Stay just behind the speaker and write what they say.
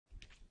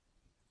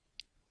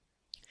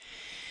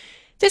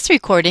This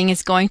recording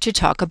is going to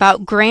talk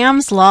about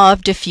Graham's law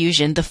of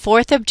diffusion, the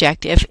fourth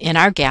objective in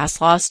our gas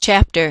laws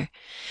chapter.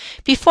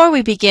 Before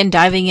we begin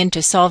diving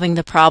into solving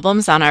the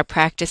problems on our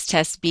practice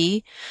test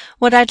B,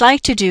 what I'd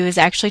like to do is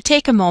actually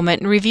take a moment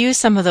and review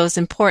some of those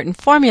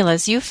important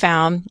formulas you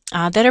found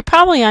that are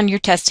probably on your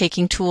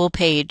test-taking tool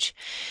page.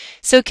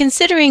 So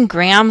considering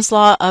Graham's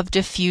law of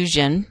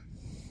diffusion,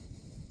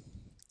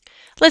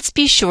 let's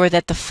be sure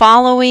that the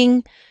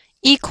following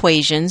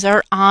equations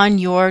are on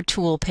your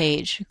tool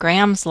page.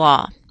 Graham's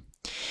law.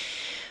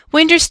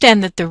 We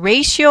understand that the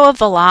ratio of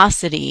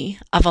velocity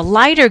of a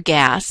lighter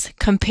gas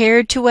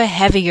compared to a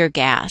heavier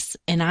gas,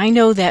 and I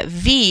know that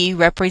V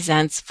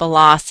represents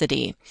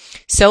velocity.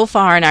 So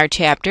far in our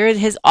chapter, it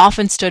has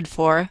often stood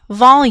for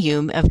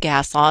volume of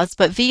gas laws,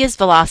 but V is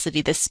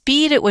velocity, the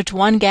speed at which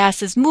one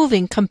gas is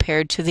moving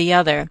compared to the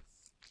other.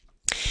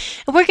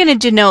 And we're going to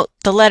denote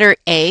the letter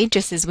A,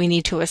 just as we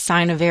need to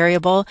assign a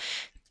variable,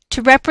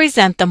 to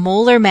represent the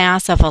molar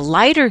mass of a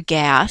lighter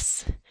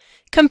gas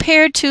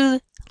compared to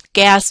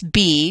gas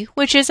B,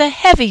 which is a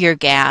heavier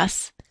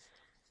gas,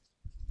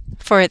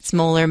 for its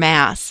molar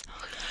mass.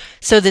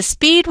 So the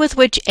speed with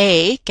which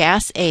A,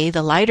 gas A,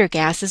 the lighter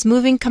gas, is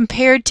moving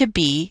compared to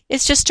B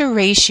is just a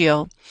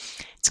ratio.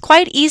 It's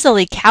quite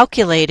easily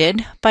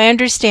calculated by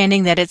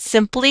understanding that it's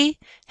simply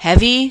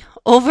heavy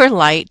over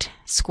light,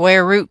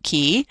 square root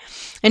key,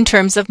 in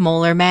terms of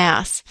molar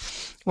mass,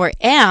 where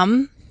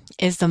M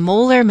is the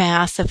molar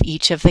mass of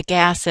each of the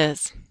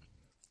gases.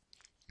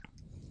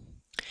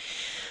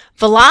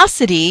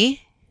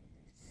 Velocity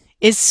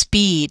is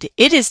speed.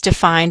 It is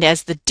defined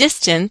as the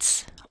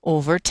distance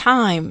over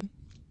time.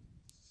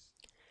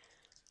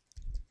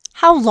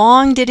 How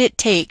long did it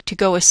take to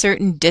go a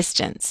certain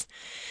distance?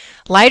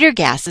 Lighter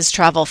gases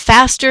travel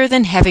faster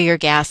than heavier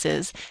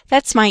gases.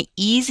 That's my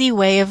easy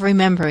way of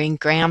remembering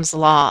Graham's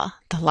law.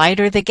 The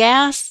lighter the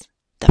gas,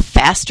 the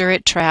faster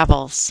it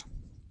travels.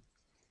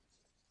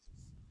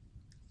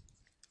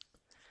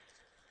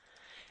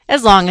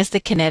 As long as the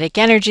kinetic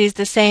energy is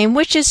the same,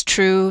 which is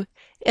true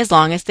as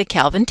long as the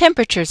Kelvin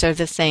temperatures are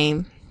the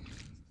same.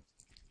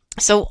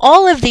 So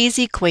all of these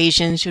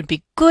equations should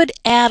be good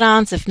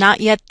add-ons, if not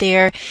yet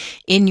there,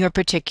 in your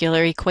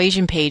particular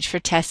equation page for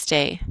test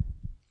day.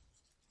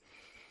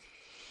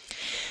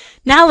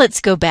 Now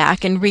let's go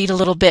back and read a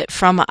little bit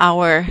from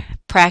our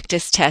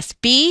practice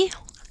test B,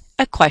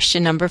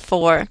 question number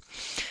 4.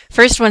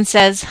 First one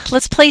says,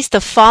 let's place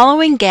the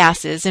following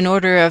gases in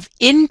order of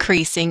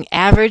increasing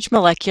average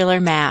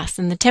molecular mass.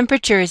 And the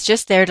temperature is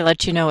just there to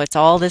let you know it's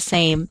all the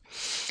same.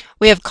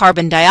 We have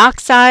carbon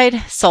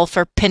dioxide,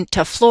 sulfur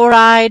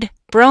pentafluoride,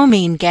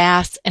 bromine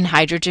gas, and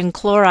hydrogen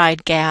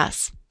chloride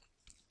gas.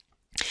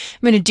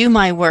 I'm going to do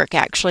my work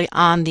actually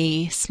on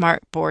the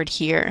smart board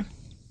here.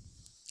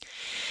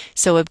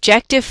 So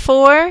objective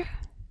 4.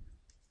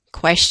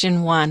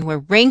 Question 1, we're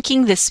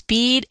ranking the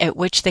speed at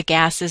which the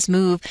gases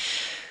move.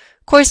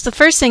 Of course, the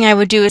first thing I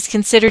would do is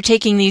consider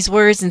taking these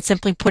words and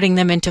simply putting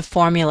them into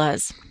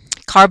formulas.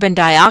 Carbon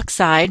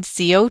dioxide,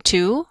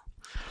 CO2,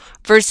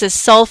 versus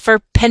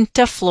sulfur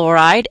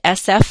pentafluoride,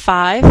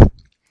 SF5.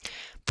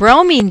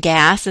 Bromine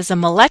gas is a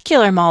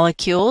molecular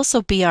molecule,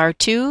 so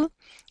Br2,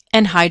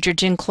 and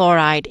hydrogen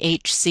chloride,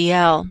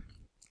 HCl.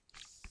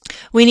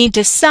 We need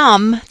to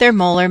sum their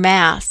molar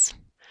mass.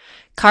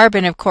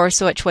 Carbon, of course,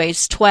 which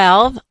weighs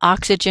 12.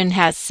 Oxygen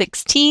has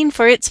 16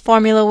 for its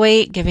formula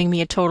weight, giving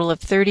me a total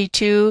of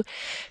 32.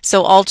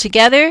 So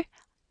altogether,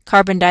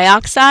 carbon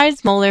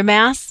dioxide's molar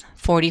mass,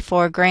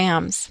 44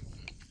 grams.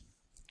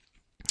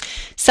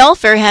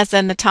 Sulfur has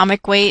an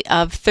atomic weight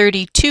of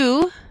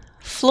 32.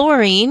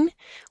 Fluorine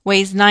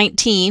weighs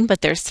 19,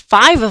 but there's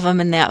 5 of them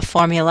in that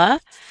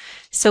formula.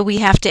 So we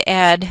have to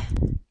add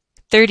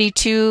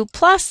 32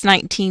 plus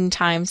 19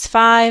 times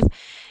 5.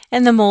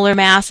 And the molar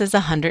mass is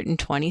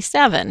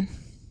 127.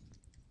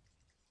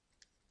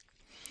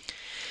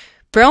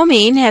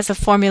 Bromine has a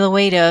formula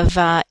weight of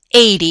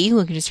 80.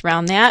 We can just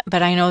round that,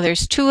 but I know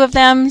there's 2 of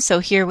them, so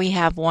here we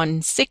have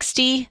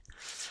 160.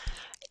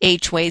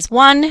 H weighs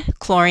 1.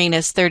 Chlorine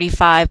is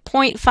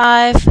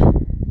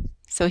 35.5.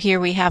 So here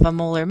we have a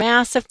molar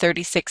mass of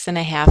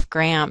 36.5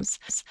 grams.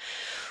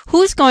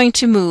 Who's going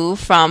to move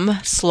from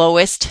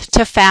slowest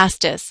to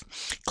fastest?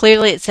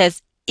 Clearly it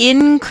says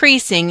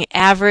increasing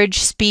average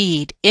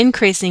speed.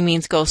 Increasing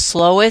means go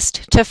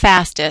slowest to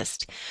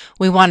fastest.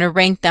 We want to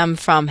rank them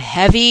from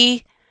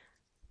heavy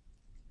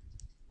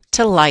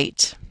to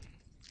light.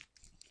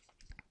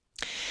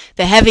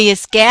 The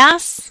heaviest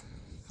gas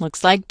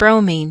looks like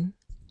bromine.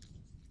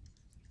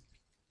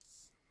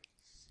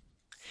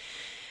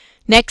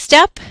 Next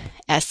up,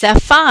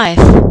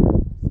 SF5.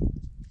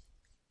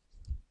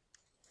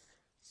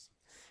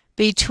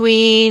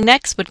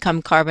 Next would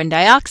come carbon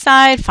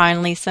dioxide,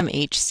 finally some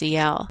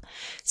HCl.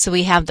 So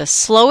we have the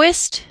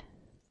slowest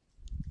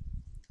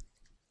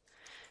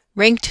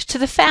ranked to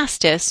the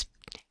fastest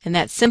And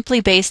that's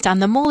simply based on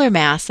the molar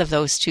mass of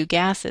those two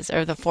gases,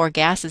 or the four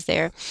gases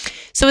there.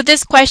 So with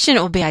this question, it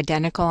will be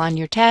identical on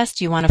your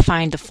test. You want to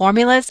find the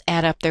formulas,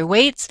 add up their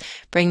weights,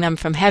 bring them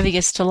from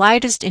heaviest to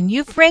lightest, and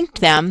you've ranked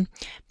them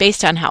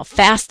based on how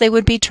fast they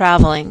would be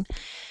traveling.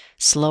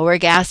 Slower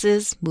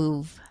gases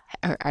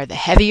are the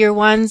heavier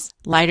ones.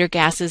 Lighter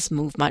gases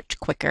move much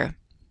quicker.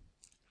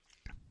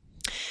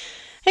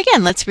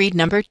 Again, let's read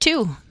number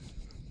 2.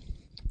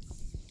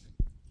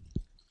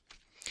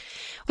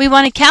 We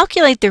want to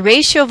calculate the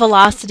ratio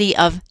velocity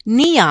of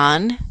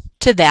neon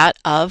to that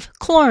of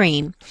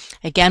chlorine.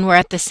 Again, we're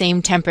at the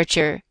same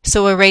temperature,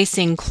 so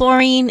erasing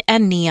chlorine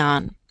and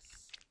neon.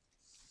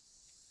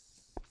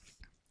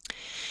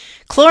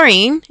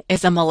 Chlorine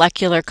is a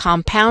molecular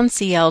compound,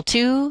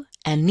 Cl2,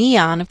 and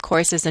neon, of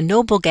course, is a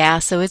noble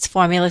gas, so its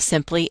formula is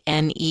simply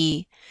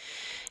Ne.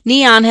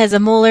 Neon has a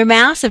molar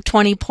mass of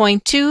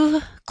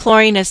 20.2,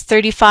 chlorine is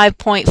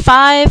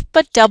 35.5,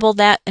 but double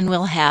that and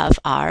we'll have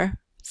our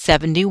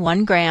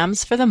 71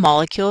 grams for the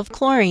molecule of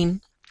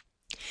chlorine.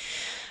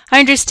 I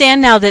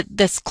understand now that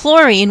this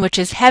chlorine, which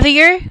is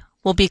heavier,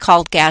 will be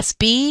called gas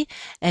B,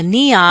 and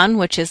neon,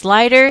 which is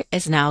lighter,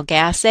 is now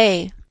gas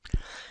A.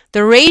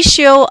 The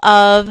ratio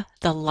of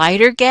the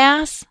lighter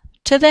gas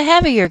to the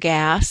heavier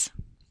gas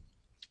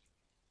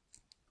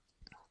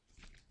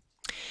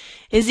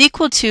is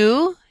equal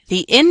to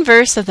the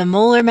inverse of the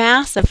molar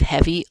mass of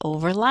heavy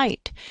over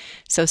light.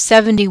 So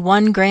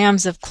 71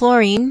 grams of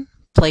chlorine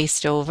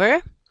placed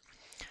over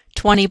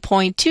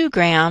 20.2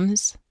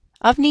 grams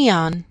of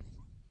neon.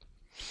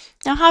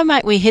 Now, how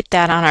might we hit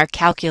that on our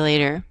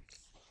calculator?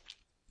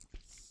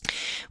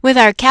 With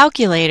our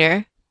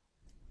calculator,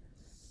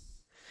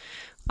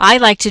 I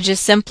like to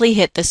just simply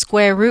hit the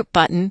square root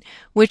button,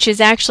 which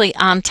is actually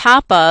on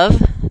top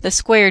of the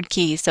squared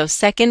key. So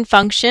second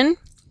function,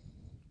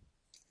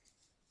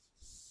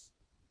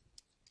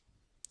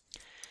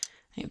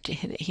 I have to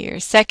hit it here.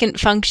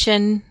 Second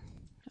function,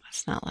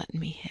 it's not letting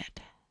me hit.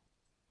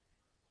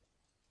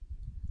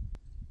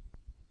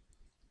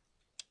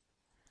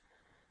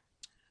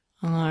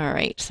 All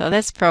right, so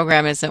this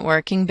program isn't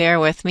working. Bear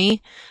with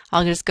me.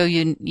 I'll just go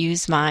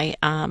use my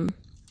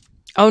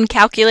own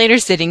calculator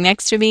sitting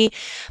next to me,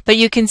 but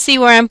you can see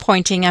where I'm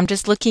pointing. I'm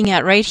just looking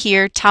at right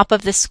here, top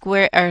of the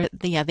square, or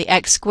the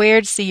x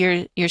squared.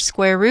 See your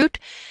square root.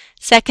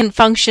 Second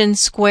function,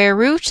 square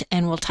root,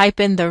 and we'll type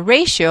in the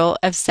ratio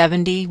of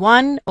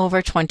 71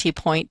 over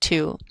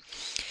 20.2.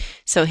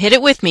 So hit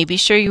it with me. Be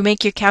sure you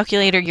make your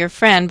calculator your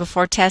friend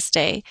before test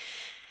day.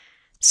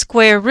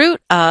 Square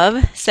root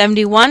of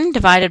 71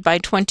 divided by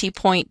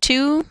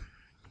 20.2.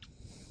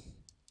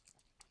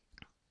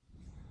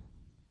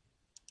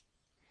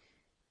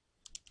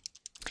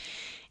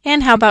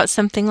 And how about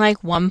something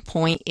like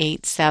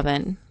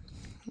 1.87?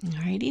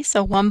 Alrighty,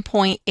 so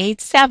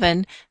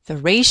 1.87, the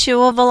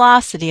ratio of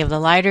velocity of the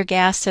lighter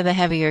gas to the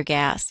heavier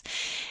gas.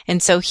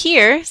 And so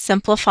here,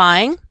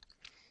 simplifying,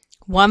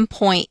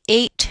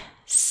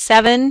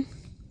 1.87,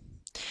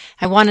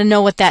 I want to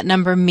know what that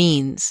number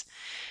means.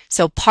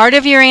 So part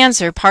of your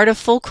answer, part of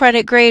full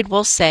credit grade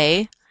will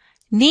say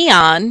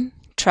neon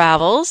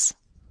travels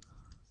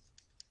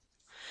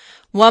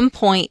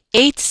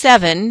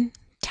 1.87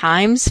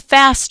 times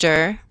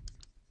faster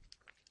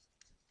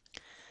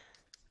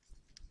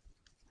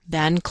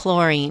than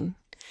chlorine.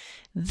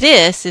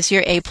 This is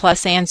your A+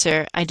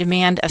 answer. I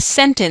demand a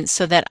sentence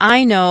so that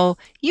I know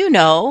you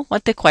know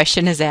what the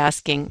question is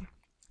asking.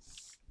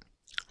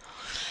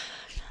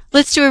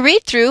 Let's do a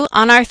read through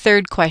on our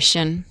third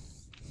question.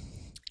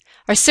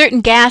 A certain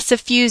gas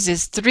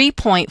effuses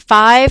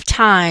 3.5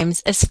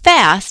 times as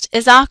fast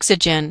as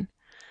oxygen.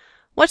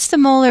 What's the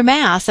molar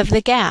mass of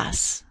the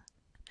gas?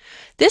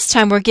 This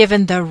time we're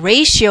given the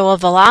ratio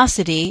of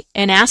velocity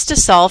and asked to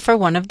solve for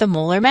one of the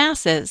molar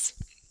masses.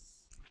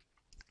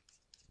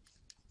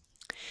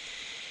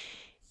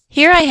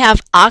 Here I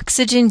have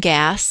oxygen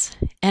gas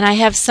and I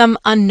have some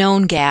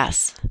unknown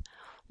gas.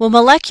 Well,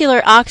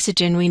 molecular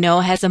oxygen we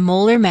know has a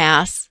molar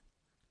mass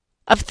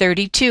of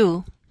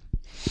 32.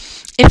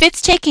 If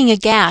it's taking a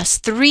gas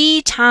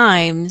 3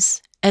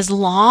 times as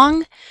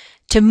long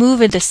to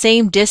move in the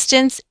same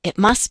distance, it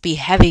must be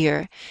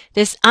heavier.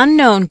 This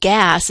unknown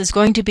gas is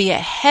going to be a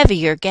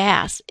heavier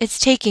gas. It's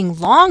taking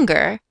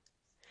longer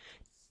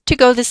to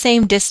go the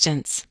same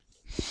distance.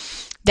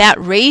 That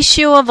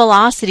ratio of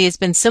velocity has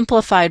been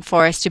simplified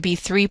for us to be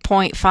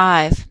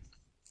 3.5.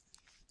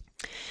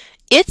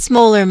 Its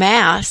molar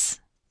mass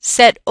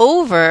set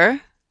over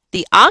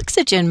the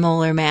oxygen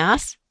molar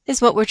mass is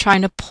what we're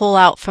trying to pull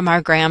out from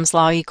our Graham's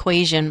law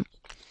equation.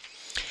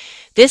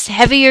 This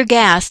heavier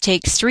gas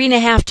takes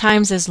 3.5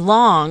 times as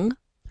long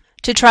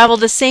to travel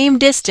the same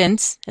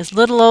distance as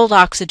little old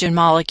oxygen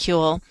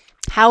molecule.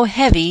 How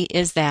heavy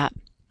is that?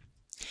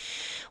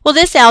 Well,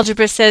 this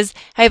algebra says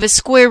I have a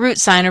square root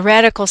sign, a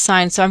radical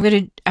sign, so I'm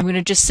going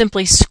to just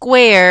simply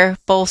square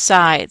both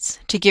sides.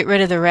 To get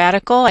rid of the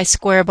radical, I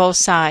square both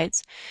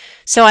sides.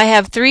 So I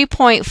have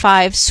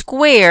 3.5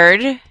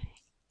 squared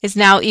is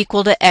now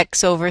equal to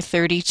x over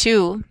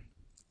 32.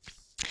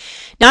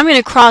 Now I'm going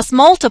to cross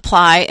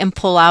multiply and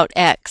pull out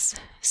x.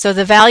 So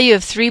the value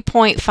of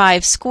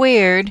 3.5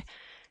 squared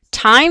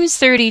times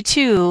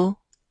 32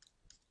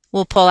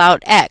 will pull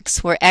out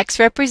x, where x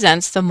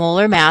represents the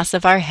molar mass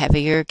of our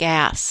heavier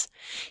gas.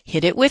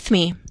 Hit it with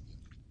me.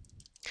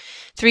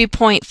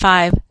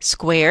 3.5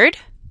 squared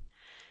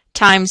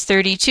times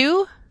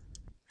 32.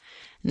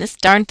 And this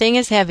darn thing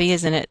is heavy,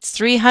 isn't it? It's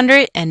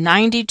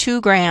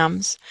 392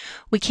 grams.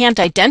 We can't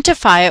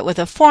identify it with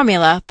a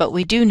formula, but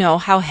we do know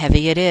how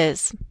heavy it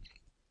is.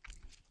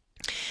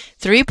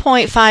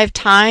 3.5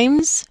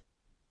 times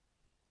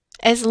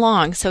as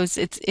long, so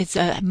it's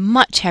a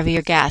much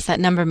heavier gas. That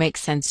number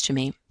makes sense to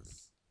me.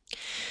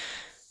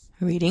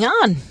 Reading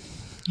on.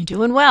 You're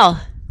doing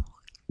well.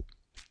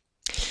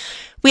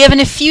 We have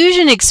an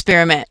effusion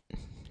experiment,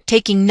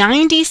 taking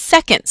 90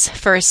 seconds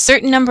for a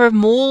certain number of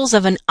moles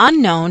of an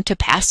unknown to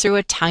pass through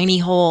a tiny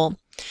hole.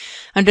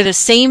 Under the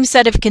same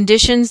set of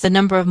conditions, the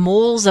number of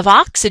moles of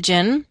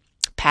oxygen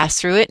pass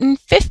through it in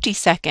 50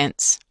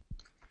 seconds.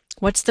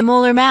 What's the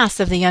molar mass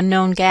of the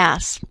unknown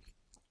gas?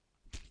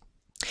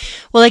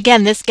 Well,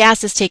 again, this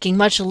gas is taking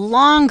much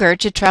longer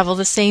to travel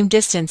the same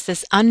distance.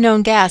 This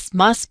unknown gas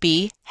must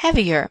be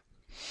heavier.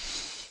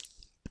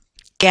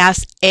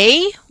 Gas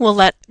A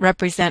will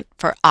represent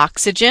for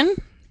oxygen.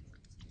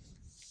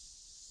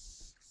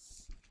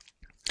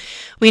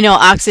 We know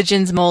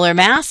oxygen's molar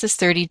mass is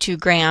 32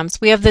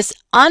 grams. We have this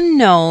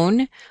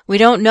unknown. We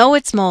don't know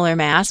its molar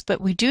mass,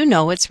 but we do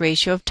know its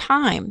ratio of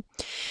time.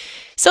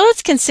 So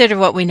let's consider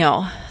what we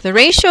know. The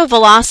ratio of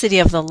velocity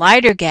of the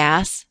lighter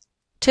gas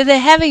to the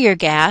heavier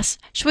gas.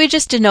 Should we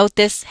just denote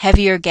this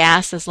heavier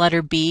gas as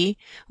letter B?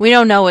 We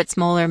don't know its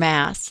molar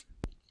mass.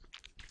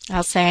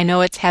 I'll say I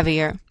know it's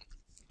heavier.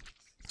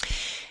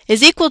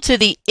 Is equal to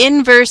the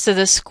inverse of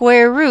the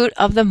square root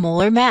of the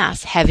molar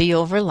mass. Heavy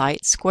over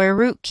light, square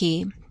root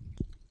key.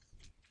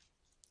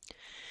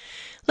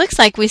 Looks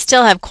like we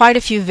still have quite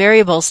a few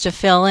variables to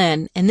fill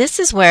in, and this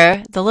is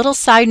where the little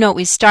side note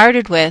we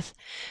started with,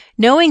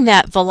 knowing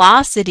that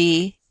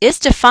velocity is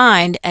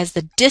defined as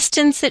the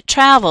distance it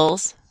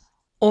travels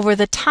over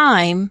the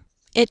time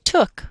it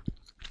took.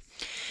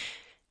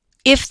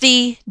 If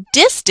the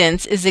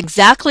distance is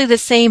exactly the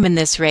same in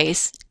this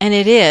race, and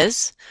it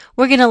is,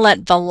 we're going to let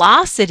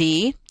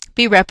velocity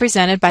be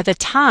represented by the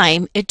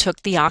time it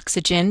took the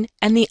oxygen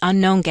and the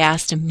unknown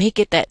gas to make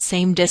it that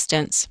same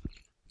distance.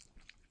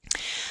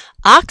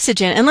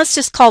 Oxygen, and let's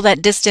just call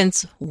that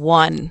distance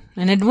 1,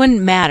 and it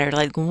wouldn't matter,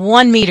 like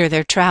 1 meter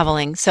they're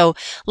traveling. So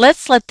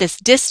let's let this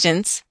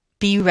distance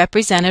be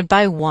represented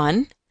by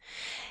 1.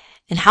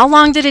 And how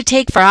long did it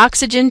take for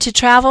oxygen to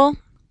travel?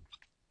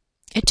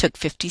 It took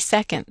 50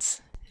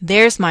 seconds.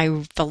 There's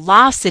my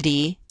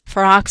velocity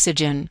for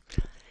oxygen,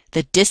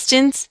 the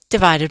distance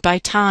divided by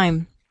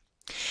time.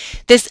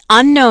 This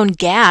unknown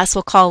gas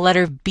we'll call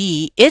letter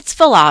B. Its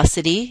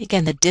velocity,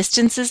 again, the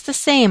distance is the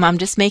same. I'm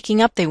just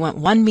making up. They went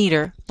 1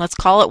 meter. Let's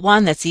call it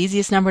 1. That's the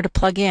easiest number to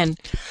plug in.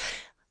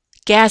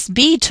 Gas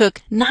B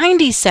took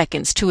 90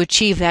 seconds to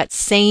achieve that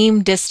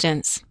same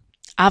distance.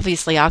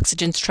 Obviously,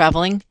 oxygen's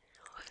traveling.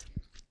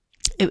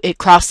 It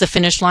crossed the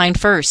finish line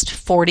first.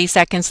 40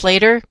 seconds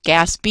later,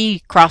 gas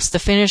B crossed the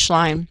finish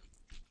line.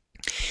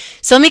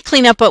 So let me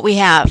clean up what we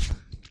have.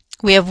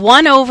 We have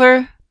 1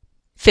 over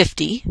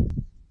 50.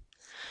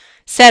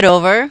 Set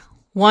over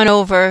 1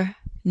 over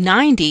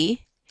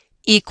 90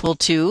 equal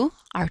to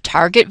our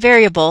target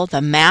variable,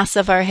 the mass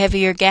of our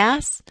heavier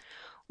gas,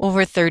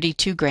 over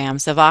 32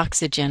 grams of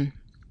oxygen.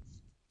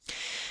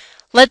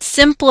 Let's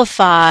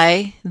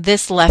simplify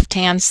this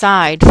left-hand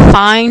side.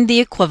 Find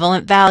the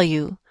equivalent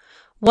value.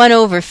 1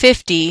 over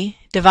 50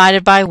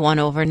 divided by 1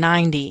 over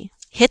 90.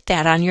 Hit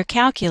that on your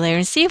calculator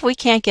and see if we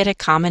can't get a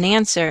common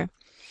answer.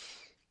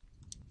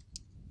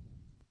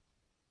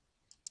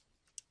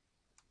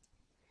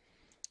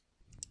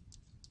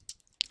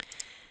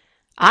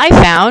 I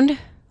found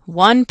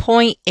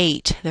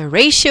 1.8. The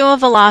ratio of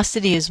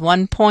velocity is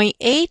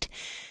 1.8.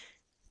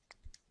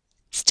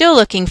 Still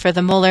looking for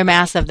the molar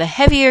mass of the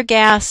heavier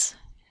gas,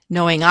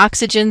 knowing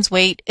oxygen's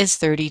weight is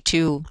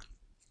 32.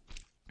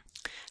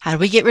 How do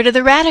we get rid of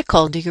the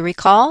radical? Do you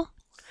recall?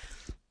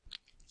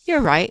 You're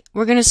right.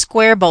 We're going to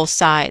square both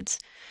sides.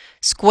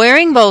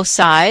 Squaring both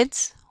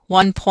sides,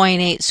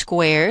 1.8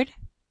 squared,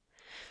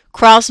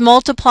 cross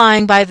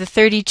multiplying by the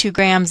 32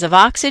 grams of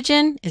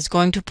oxygen is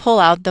going to pull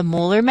out the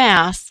molar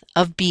mass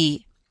of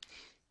B,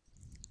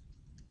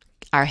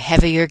 our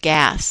heavier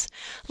gas.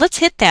 Let's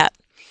hit that.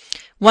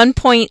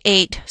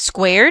 1.8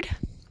 squared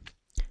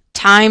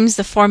times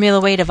the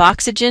formula weight of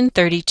oxygen,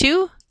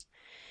 32,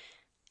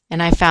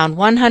 and I found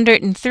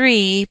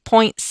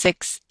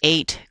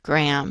 103.68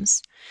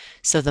 grams.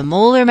 So the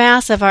molar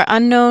mass of our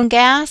unknown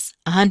gas,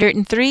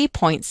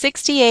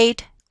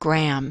 103.68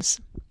 grams.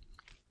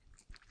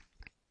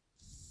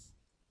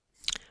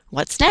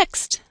 What's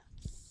next?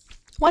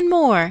 One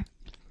more.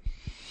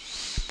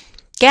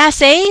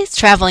 Gas A is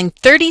traveling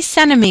 30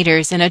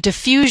 centimeters in a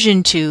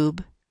diffusion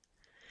tube.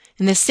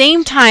 In the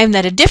same time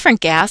that a different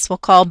gas, we'll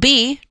call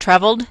B,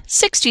 traveled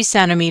 60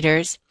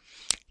 centimeters.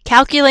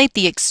 Calculate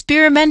the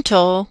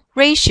experimental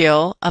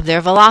ratio of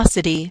their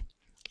velocity.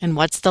 And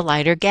what's the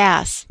lighter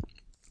gas?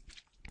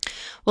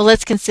 Well,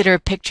 let's consider a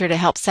picture to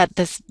help set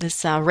this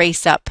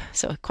race up.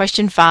 So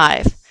question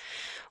 5.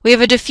 We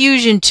have a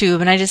diffusion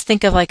tube, and I just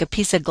think of like a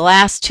piece of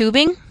glass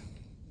tubing.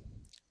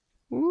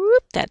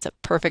 Whoop, that's a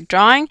perfect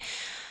drawing.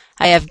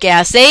 I have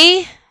gas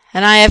A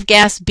and I have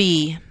gas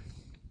B.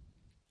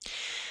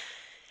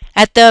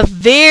 At the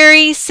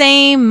very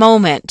same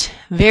moment,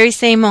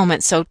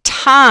 so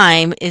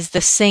time is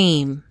the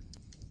same.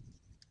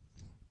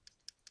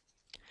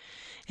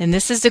 And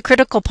this is the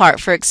critical part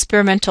for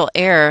experimental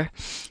error.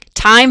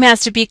 Time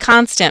has to be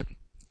constant.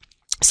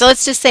 So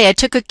let's just say I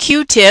took a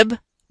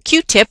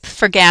Q-tip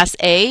for gas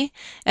A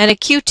and a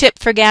Q-tip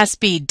for gas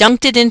B,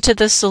 dunked it into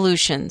the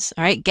solutions.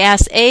 All right,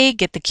 gas A,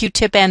 get the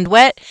Q-tip end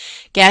wet.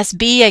 Gas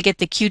B, I get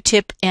the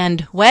Q-tip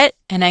end wet,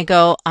 and I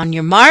go on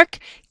your mark,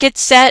 get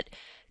set,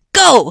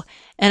 go!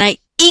 And I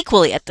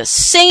equally, at the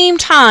same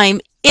time,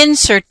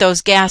 insert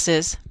those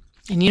gases.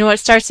 And you know what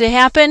starts to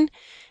happen?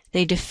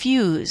 They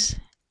diffuse.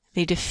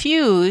 They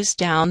diffuse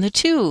down the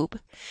tube.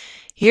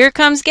 Here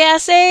comes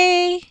gas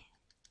A,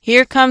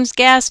 here comes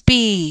gas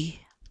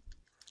B,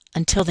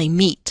 until they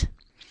meet.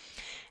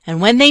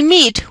 And when they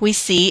meet, we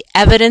see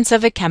evidence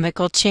of a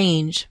chemical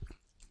change.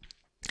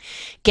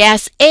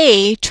 Gas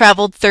A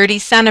traveled 30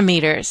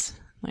 centimeters.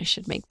 I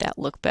should make that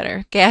look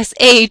better. Gas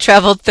A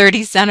traveled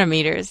 30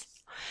 centimeters.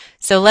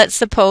 So let's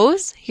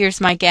suppose,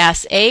 here's my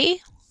gas A,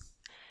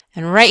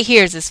 and right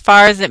here is as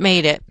far as it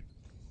made it.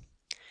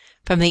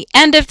 From the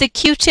end of the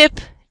Q-tip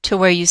to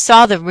where you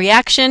saw the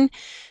reaction,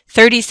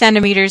 30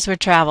 centimeters were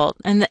traveled.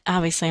 And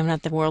obviously I'm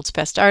not the world's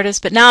best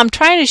artist, but now I'm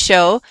trying to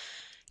show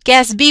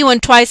gas B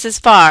went twice as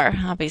far.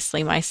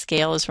 Obviously my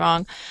scale is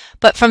wrong.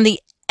 But from the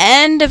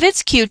end of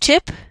its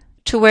Q-tip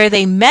to where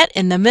they met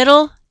in the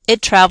middle,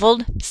 it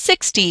traveled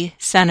 60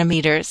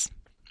 centimeters.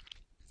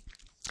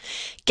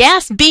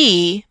 Gas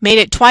B made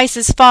it twice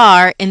as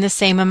far in the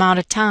same amount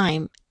of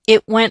time.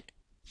 It went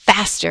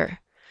faster.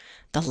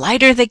 The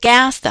lighter the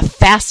gas, the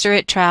faster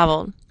it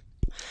traveled.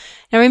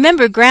 Now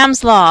remember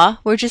Graham's law,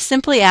 we're just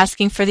simply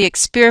asking for the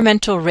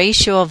experimental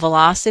ratio of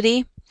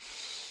velocity.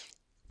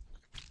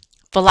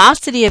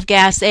 Velocity of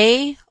gas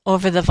A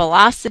over the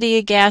velocity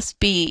of gas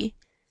B,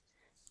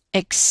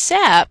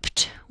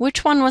 except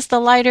which one was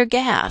the lighter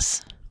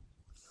gas?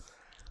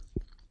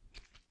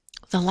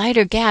 The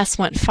lighter gas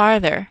went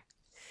farther.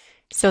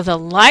 So the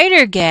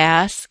lighter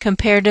gas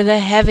compared to the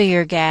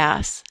heavier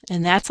gas,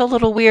 and that's a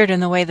little weird in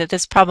the way that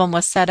this problem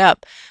was set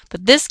up,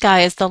 but this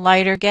guy is the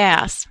lighter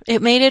gas.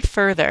 It made it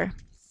further.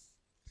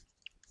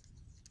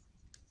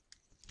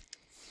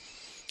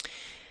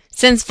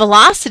 Since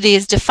velocity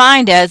is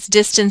defined as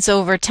distance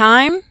over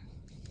time,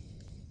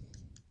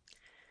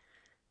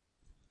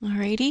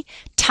 alrighty,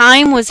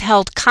 time was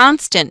held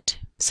constant.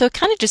 So it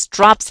kind of just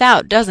drops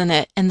out, doesn't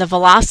it? And the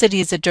velocity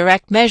is a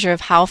direct measure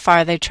of how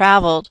far they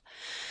traveled.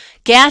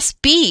 Gas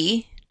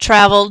B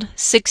traveled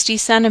 60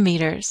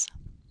 centimeters.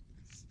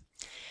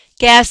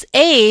 Gas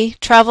A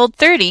traveled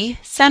 30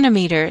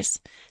 centimeters.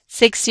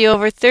 60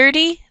 over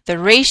 30, the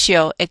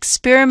ratio,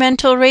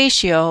 experimental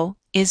ratio,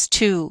 is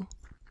 2.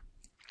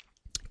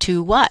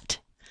 2 what?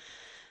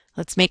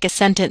 Let's make a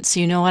sentence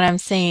so you know what I'm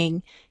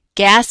saying.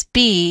 Gas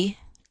B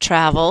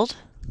traveled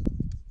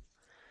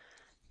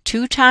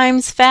 2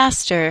 times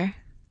faster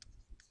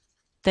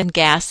than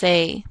gas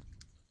A.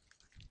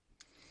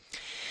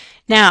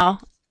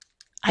 Now,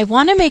 I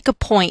want to make a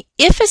point.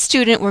 If a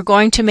student were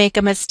going to make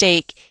a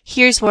mistake,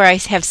 here's where I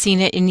have seen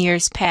it in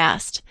years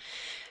past.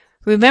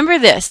 Remember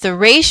this, the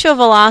ratio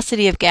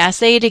velocity of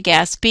gas A to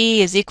gas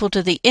B is equal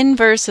to the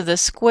inverse of the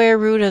square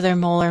root of their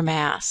molar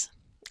mass.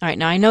 All right,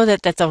 now I know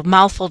that that's a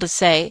mouthful to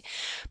say,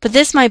 but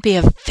this might be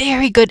a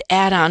very good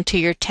add-on to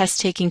your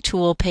test-taking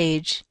tool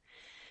page.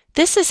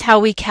 This is how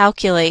we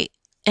calculate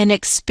an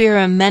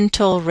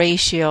experimental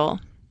ratio.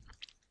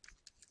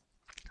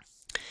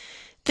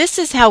 This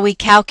is how we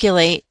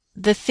calculate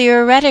the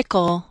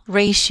theoretical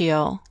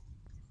ratio.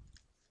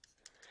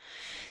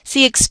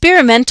 See,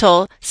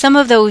 experimental, some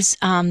of those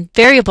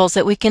variables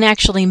that we can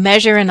actually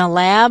measure in a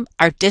lab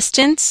are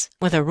distance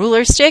with a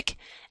ruler stick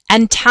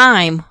and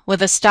time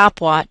with a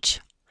stopwatch.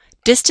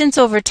 Distance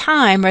over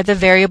time are the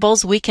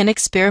variables we can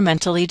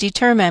experimentally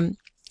determine.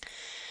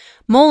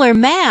 Molar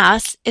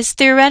mass is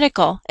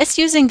theoretical. It's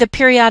using the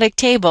periodic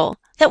table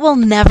that will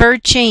never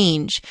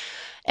change.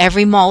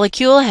 Every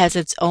molecule has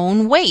its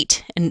own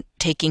weight, and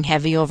taking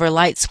heavy over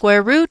light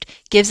square root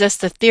gives us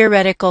the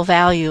theoretical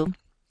value.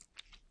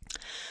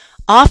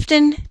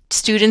 Often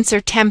students are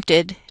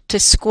tempted to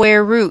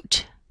square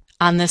root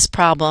on this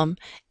problem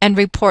and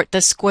report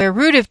the square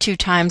root of 2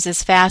 times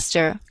is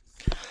faster.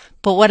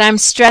 But what I'm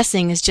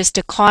stressing is just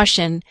a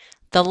caution.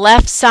 The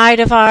left side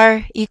of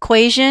our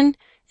equation,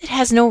 it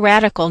has no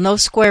radical, no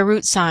square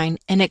root sign.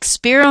 An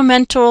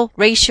experimental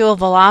ratio of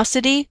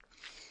velocity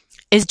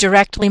is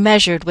directly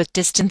measured with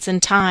distance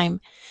and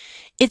time.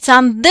 It's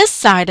on this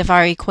side of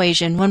our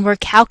equation, when we're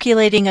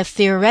calculating a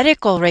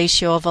theoretical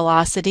ratio of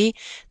velocity,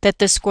 that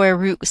the square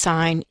root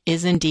sign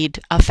is indeed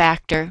a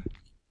factor.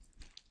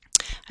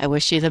 I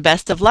wish you the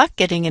best of luck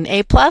getting an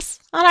A+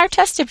 on our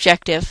test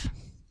objective.